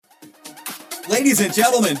Ladies and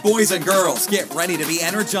gentlemen, boys and girls, get ready to be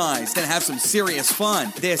energized and have some serious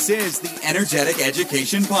fun. This is the Energetic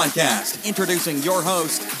Education Podcast. Introducing your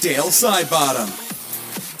host, Dale Sidebottom.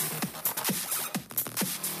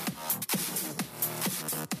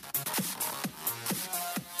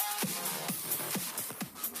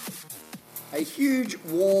 A huge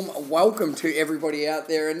warm welcome to everybody out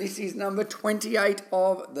there, and this is number 28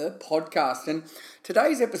 of the podcast. And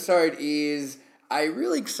today's episode is a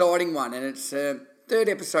really exciting one, and it's a third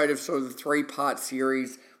episode of sort of the three-part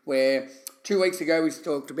series where 2 weeks ago we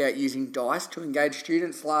talked about using dice to engage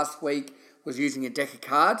students. Last week was using a deck of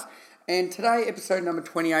cards, and today, episode number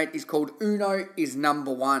 28, is called Uno is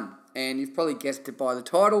Number One. And you've probably guessed it by the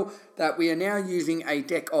title that we are now using a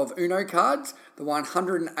deck of Uno cards, the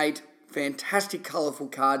 108 fantastic colourful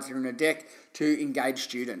cards that are in a deck to engage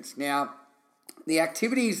students. Now, the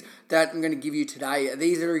activities that I'm going to give you today,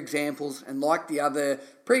 these are examples, and like the other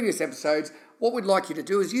previous episodes, what we'd like you to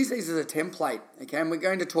do is use these as a template, okay? And we're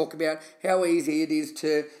going to talk about how easy it is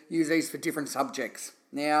to use these for different subjects.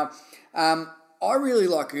 Now, I really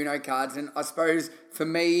like Uno cards, and I suppose for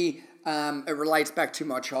me, it relates back to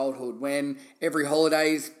my childhood when every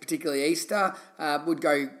holidays, particularly Easter, would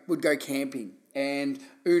go camping. And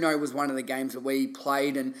Uno was one of the games that we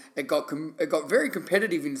played, and it got very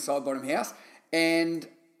competitive in Sidebottom House, and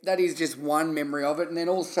that is just one memory of it. And then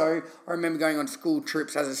also, I remember going on school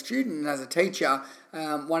trips as a student and as a teacher.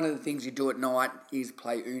 One of the things you do at night is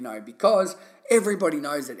play Uno because everybody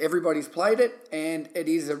knows it, everybody's played it, and it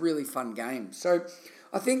is a really fun game. So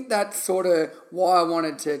I think that's sort of why I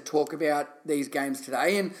wanted to talk about these games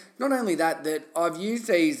today. And not only that I've used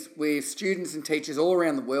these with students and teachers all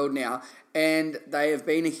around the world now, and they have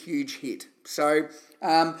been a huge hit. So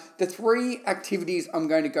the three activities I'm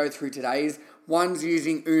going to go through today is one's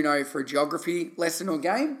using Uno for a geography lesson or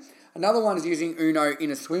game. Another one is using Uno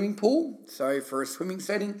in a swimming pool, so for a swimming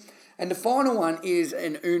setting. And the final one is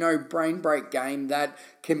an Uno brain break game that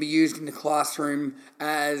can be used in the classroom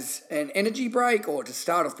as an energy break or to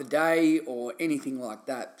start off the day or anything like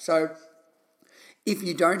that. So if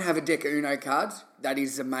you don't have a deck of Uno cards, that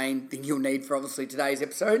is the main thing you'll need for obviously today's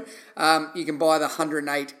episode. You can buy the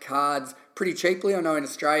 108 cards pretty cheaply. I know in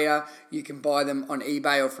Australia you can buy them on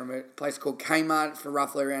eBay or from a place called Kmart for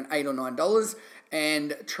roughly around $8 or $9.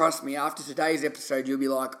 And trust me, after today's episode, you'll be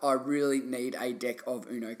like, I really need a deck of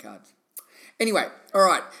Uno cards. Anyway, all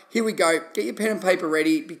right, here we go. Get your pen and paper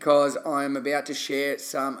ready because I'm about to share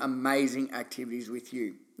some amazing activities with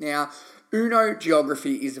you. Now, Uno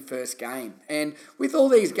Geography is the first game. And with all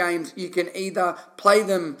these games, you can either play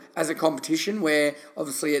them as a competition where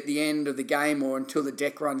obviously at the end of the game or until the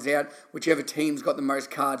deck runs out, whichever team's got the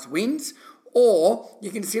most cards wins. Or you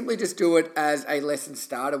can simply just do it as a lesson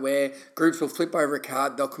starter where groups will flip over a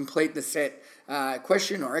card, they'll complete the set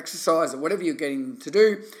question or exercise or whatever you're getting them to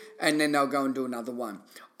do, and then they'll go and do another one.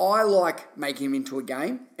 I like making them into a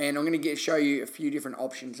game, and I'm going to show you a few different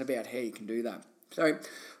options about how you can do that. So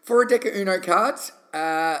for a deck of Uno cards,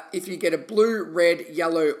 if you get a blue, red,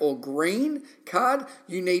 yellow or green card,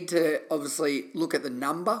 you need to obviously look at the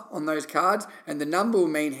number on those cards, and the number will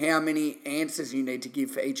mean how many answers you need to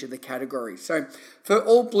give for each of the categories. So for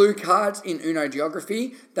all blue cards in Uno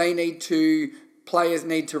Geography, players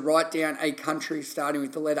need to write down a country starting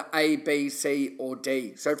with the letter A, B, C or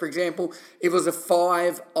D. So for example, if it was a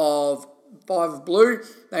five of blue,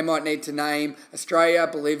 they might need to name Australia,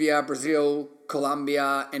 Bolivia, Brazil,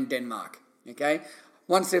 Colombia and Denmark. Okay?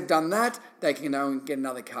 Once they've done that, they can go and get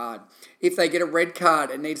another card. If they get a red card,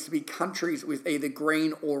 it needs to be countries with either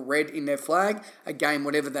green or red in their flag. Again,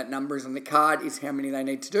 whatever that number is on the card is how many they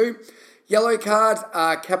need to do. Yellow cards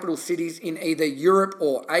are capital cities in either Europe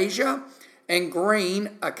or Asia. And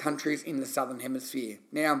green are countries in the Southern Hemisphere.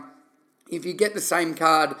 Now, if you get the same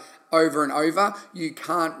card over and over, you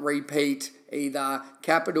can't repeat either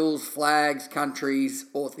capitals, flags, countries,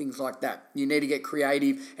 or things like that. You need to get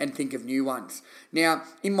creative and think of new ones. Now,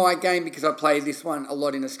 in my game, because I play this one a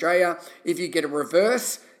lot in Australia, if you get a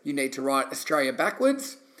reverse, you need to write Australia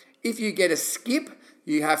backwards. If you get a skip,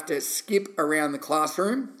 you have to skip around the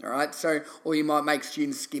classroom, all right? So, or you might make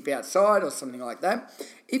students skip outside or something like that.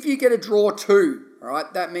 If you get a draw two, all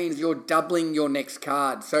right, that means you're doubling your next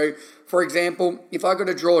card. So, for example, if I got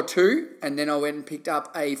a draw two and then I went and picked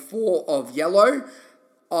up a 4 of yellow,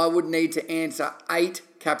 I would need to answer 8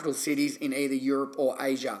 capital cities in either Europe or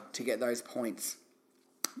Asia to get those points.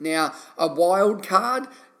 Now, a wild card,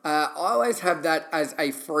 I always have that as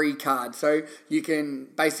a free card. So you can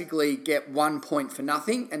basically get 1 point for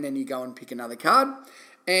nothing and then you go and pick another card.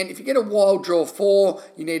 And if you get a wild draw 4,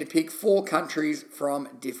 you need to pick 4 countries from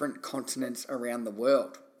different continents around the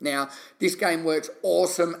world. Now, this game works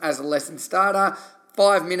awesome as a lesson starter.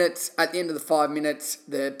 5 minutes, at the end of the 5 minutes,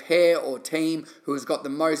 the pair or team who has got the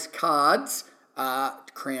most cards are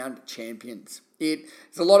crowned champions.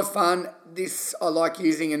 It's a lot of fun. This I like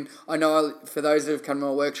using, and I know for those that have come to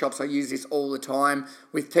my workshops, I use this all the time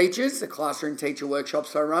with teachers, the classroom teacher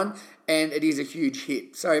workshops I run, and it is a huge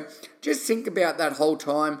hit. So just think about that whole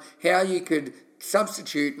time, how you could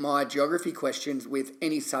substitute my geography questions with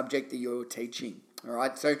any subject that you're teaching. All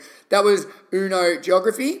right, so that was Uno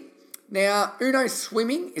Geography. Now, Uno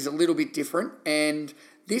Swimming is a little bit different, and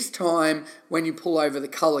this time when you pull over the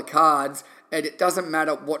colour cards, it doesn't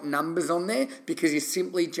matter what number's on there because you're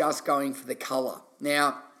simply just going for the colour.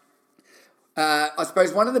 Now, I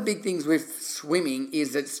suppose one of the big things with swimming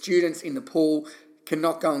is that students in the pool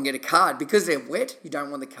cannot go and get a card because they're wet. You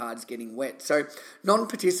don't want the cards getting wet. So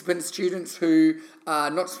non-participant students who are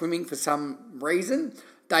not swimming for some reason,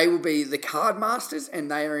 they will be the card masters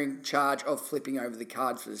and they are in charge of flipping over the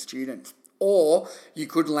cards for the students. Or you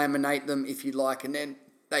could laminate them if you like and then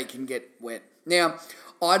they can get wet. Now,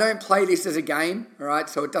 I don't play this as a game, all right?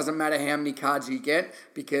 So it doesn't matter how many cards you get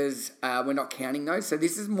because we're not counting those. So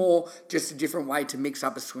this is more just a different way to mix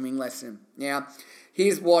up a swimming lesson. Now,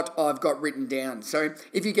 here's what I've got written down. So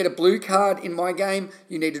if you get a blue card in my game,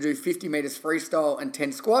 you need to do 50 metres freestyle and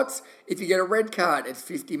 10 squats. If you get a red card, it's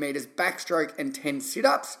 50 metres backstroke and 10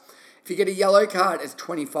 sit-ups. If you get a yellow card, it's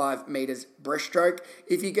 25 metres breaststroke.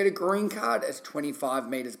 If you get a green card, it's 25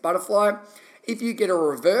 metres butterfly. If you get a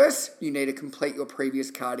reverse, you need to complete your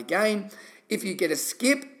previous card again. If you get a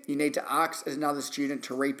skip, you need to ask another student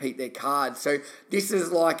to repeat their card. So this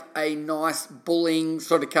is like a nice bullying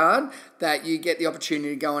sort of card that you get the opportunity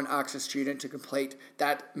to go and ask a student to complete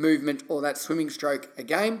that movement or that swimming stroke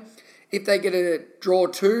again. If they get a draw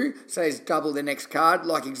 2, say it's double the next card,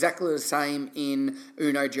 like exactly the same in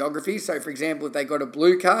Uno Geography. So for example, if they got a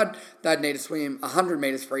blue card, they'd need to swim 100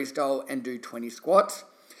 metres freestyle and do 20 squats.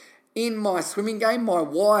 In my swimming game, my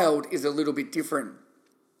wild is a little bit different.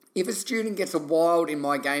 If a student gets a wild in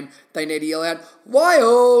my game, they need to yell out,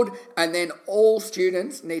 "Wild!" And then all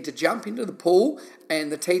students need to jump into the pool and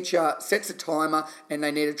the teacher sets a timer and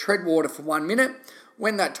they need to tread water for 1 minute.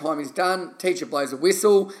 When that time is done, teacher blows a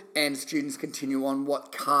whistle and students continue on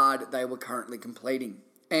what card they were currently completing.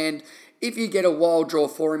 And if you get a wild draw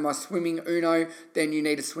 4 in my swimming Uno, then you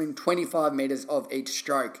need to swim 25 metres of each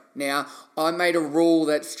stroke. Now, I made a rule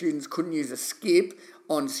that students couldn't use a skip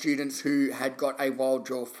on students who had got a wild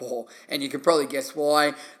draw 4. And you can probably guess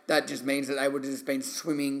why. That just means that they would have just been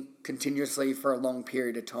swimming continuously for a long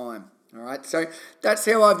period of time. All right, so that's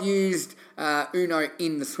how I've used Uno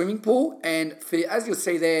in the swimming pool. And as you'll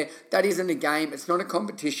see there, that isn't a game. It's not a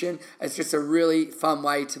competition. It's just a really fun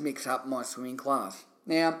way to mix up my swimming class.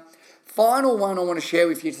 Now, final one I want to share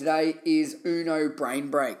with you today is Uno Brain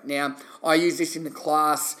Break. Now, I use this in the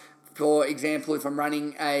class. For example, if I'm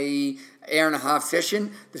running a hour and a half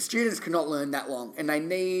session, the students cannot learn that long and they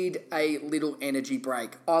need a little energy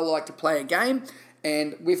break. I like to play a game,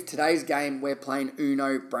 and with today's game, we're playing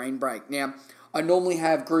Uno Brain Break. Now, I normally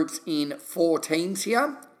have groups in 4 teams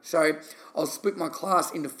here. So I'll split my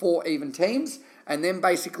class into 4 even teams, and then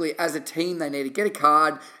basically as a team, they need to get a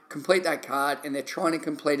card, complete that card, and they're trying to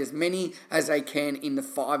complete as many as they can in the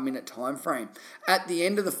 5-minute time frame. At the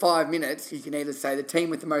end of the 5 minutes, you can either say the team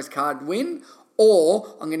with the most card win,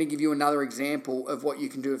 or I'm going to give you another example of what you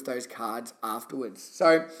can do with those cards afterwards.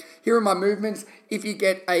 So here are my movements. If you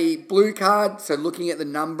get a blue card, so looking at the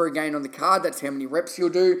number again on the card, that's how many reps you'll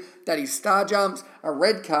do. That is star jumps. A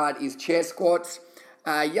red card is chair squats.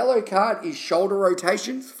 A yellow card is shoulder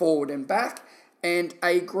rotations, forward and back. And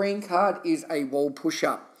a green card is a wall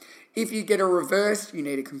push-up. If you get a reverse, you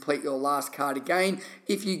need to complete your last card again.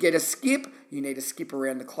 If you get a skip, you need to skip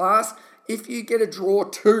around the class. If you get a draw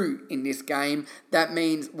 2 in this game, that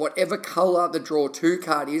means whatever colour the draw 2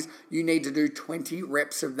 card is, you need to do 20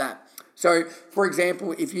 reps of that. So, for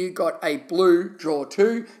example, if you got a blue draw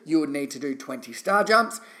 2, you would need to do 20 star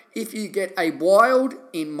jumps. If you get a wild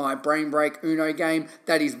in my Brain Break Uno game,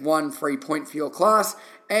 that is 1 free point for your class.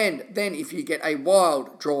 And then if you get a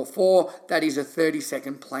wild draw 4, that is a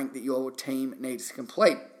 30-second plank that your team needs to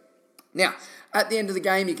complete. Now, at the end of the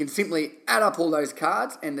game, you can simply add up all those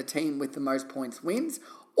cards and the team with the most points wins.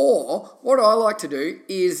 Or what I like to do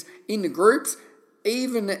is in the groups,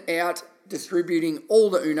 even out distributing all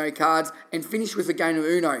the Uno cards and finish with a game of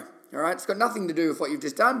Uno. All right, it's got nothing to do with what you've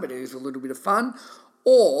just done, but it is a little bit of fun.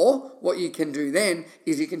 Or what you can do then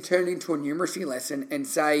is you can turn it into a numeracy lesson and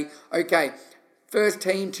say, okay, First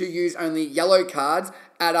team to use only yellow cards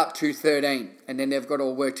add up to 13. And then they've got to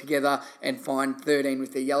all work together and find 13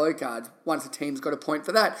 with their yellow cards. Once a team's got a point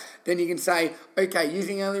for that, then you can say, okay,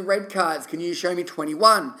 using only red cards, can you show me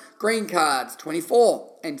 21? Green cards,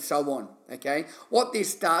 24, and so on. Okay, what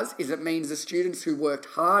this does is it means the students who worked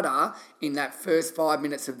harder in that first 5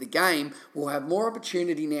 minutes of the game will have more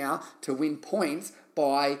opportunity now to win points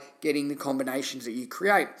by getting the combinations that you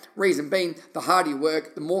create. Reason being, the harder you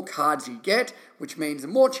work, the more cards you get, which means the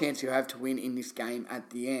more chance you have to win in this game at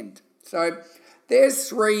the end. So there's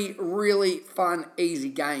 3 really fun, easy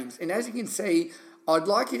games. And as you can see, I'd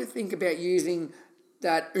like you to think about using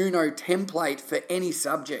that Uno template for any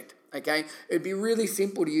subject. Okay, it'd be really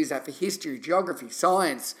simple to use that for history, geography,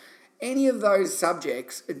 science, any of those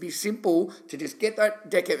subjects. It'd be simple to just get that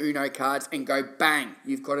deck of Uno cards and go bang.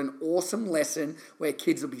 You've got an awesome lesson where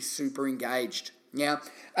kids will be super engaged. Now,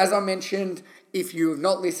 as I mentioned, if you have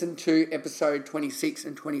not listened to episode 26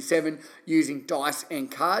 and 27 using dice and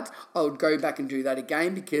cards, I would go back and do that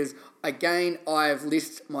again because, again, I have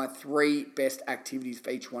listed my 3 best activities for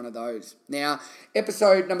each one of those. Now,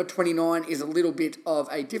 episode number 29 is a little bit of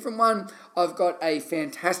a different one. I've got a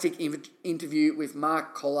fantastic interview with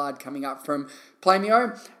Mark Collard coming up from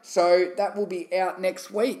Playmeo, so that will be out next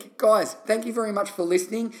week. Guys, thank you very much for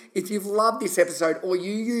listening. If you've loved this episode or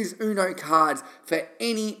you use Uno cards for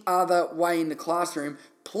any other way in the classroom,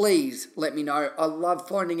 please let me know. I love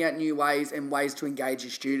finding out new ways and ways to engage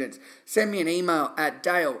your students. Send me an email at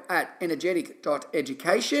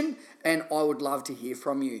dale@energetic.education and I would love to hear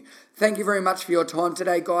from you. Thank you very much for your time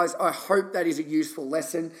today, guys. I hope that is a useful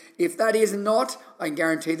lesson. If that is not, I can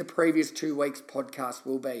guarantee the previous 2 weeks' podcast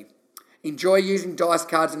will be. Enjoy using dice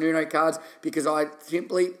cards and Uno cards because I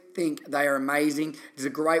simply think they are amazing. It's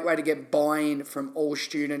a great way to get buy-in from all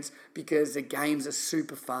students because the games are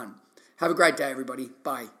super fun. Have a great day, everybody.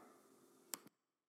 Bye.